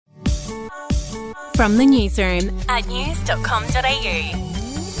From the newsroom at news.com.au.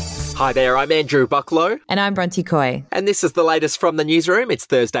 Hi there, I'm Andrew Bucklow. And I'm Bronte Coy. And this is the latest from the newsroom. It's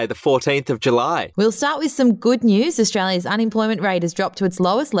Thursday the 14th of July. We'll start with some good news. Australia's unemployment rate has dropped to its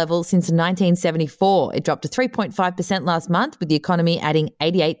lowest level since 1974. It dropped to 3.5% last month, with the economy adding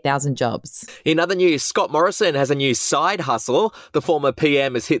 88,000 jobs. In other news, Scott Morrison has a new side hustle. The former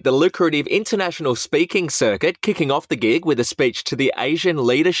PM has hit the lucrative international speaking circuit, kicking off the gig with a speech to the Asian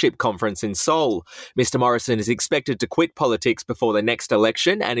Leadership Conference in Seoul. Mr Morrison is expected to quit politics before the next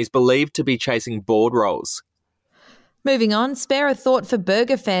election and is believed to be chasing board roles. Moving on, spare a thought for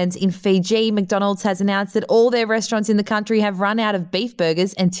burger fans in Fiji. McDonald's has announced that all their restaurants in the country have run out of beef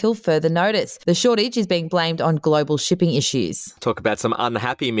burgers until further notice. The shortage is being blamed on global shipping issues. Talk about some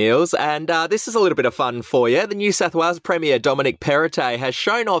unhappy meals, and this is a little bit of fun for you. The New South Wales Premier Dominic Perrottet has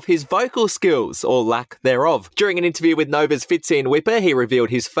shown off his vocal skills, or lack thereof. During an interview with Nova's Fitzy and Whipper, he revealed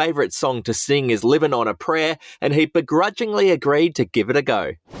his favourite song to sing is Livin' on a Prayer, and he begrudgingly agreed to give it a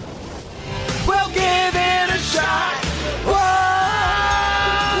go. We'll give it a shot.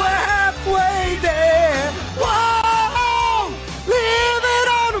 Whoa, we're halfway there. Whoa, living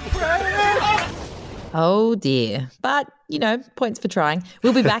on a prayer. Oh dear. But, points for trying.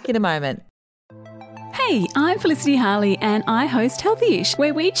 We'll be back in a moment. Hey, I'm Felicity Harley and I host Healthyish,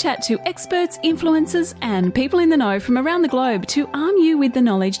 where we chat to experts, influencers and people in the know from around the globe to arm you with the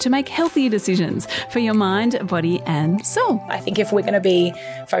knowledge to make healthier decisions for your mind, body and soul. I think if we're going to be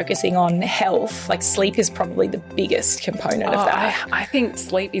focusing on health, sleep is probably the biggest component of that. I think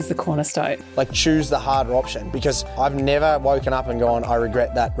sleep is the cornerstone. Choose the harder option, because I've never woken up and gone, I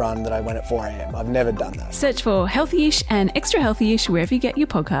regret that run that I went at 4 a.m. I've never done that. Search for Healthyish and Extra Healthyish wherever you get your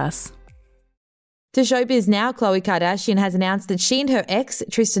podcasts. To showbiz now, Khloe Kardashian has announced that she and her ex,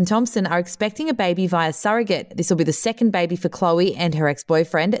 Tristan Thompson, are expecting a baby via surrogate. This will be the second baby for Khloe and her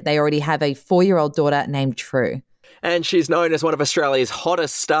ex-boyfriend. They already have a 4-year-old daughter named True. And she's known as one of Australia's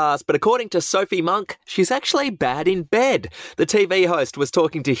hottest stars, but according to Sophie Monk, she's actually bad in bed. The TV host was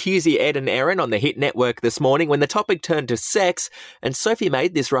talking to Hughesy, Ed and Erin on the Hit Network this morning when the topic turned to sex, and Sophie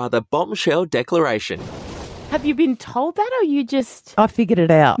made this rather bombshell declaration. Have you been told that, or you just... I figured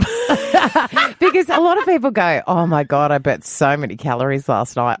it out. Because a lot of people go, oh my God, I burnt so many calories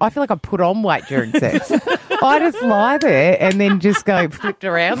last night. I feel like I put on weight during sex. I just lie there and then just go flipped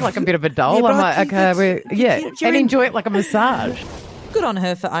around like a bit of a doll. I'm like, okay, and enjoy it like a massage. Good on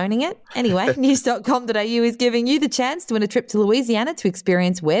her for owning it. Anyway, news.com.au is giving you the chance to win a trip to Louisiana to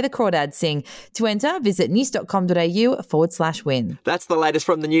experience Where the Crawdads Sing. To enter, visit news.com.au/win. That's the latest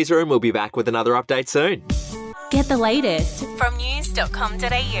from the newsroom. We'll be back with another update soon. Get the latest from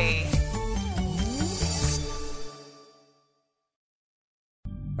news.com.au.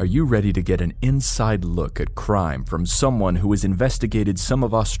 Are you ready to get an inside look at crime from someone who has investigated some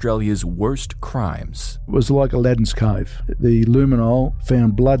of Australia's worst crimes? It was like Aladdin's Cave. The luminol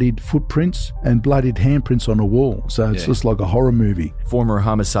found bloodied footprints and bloodied handprints on a wall, so it's just like a horror movie. Former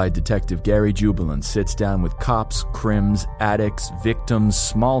homicide detective Gary Jubilant sits down with cops, crims, addicts, victims,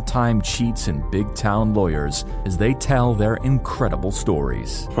 small-time cheats and big-town lawyers as they tell their incredible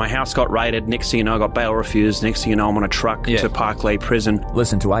stories. My house got raided. Next thing you know, I got bail refused. Next thing you know, I'm on a truck to Parklea Prison.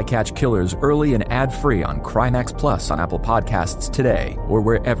 Listen to I Catch Killers early and ad-free on Crimex Plus on Apple Podcasts today or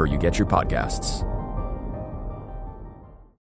wherever you get your podcasts.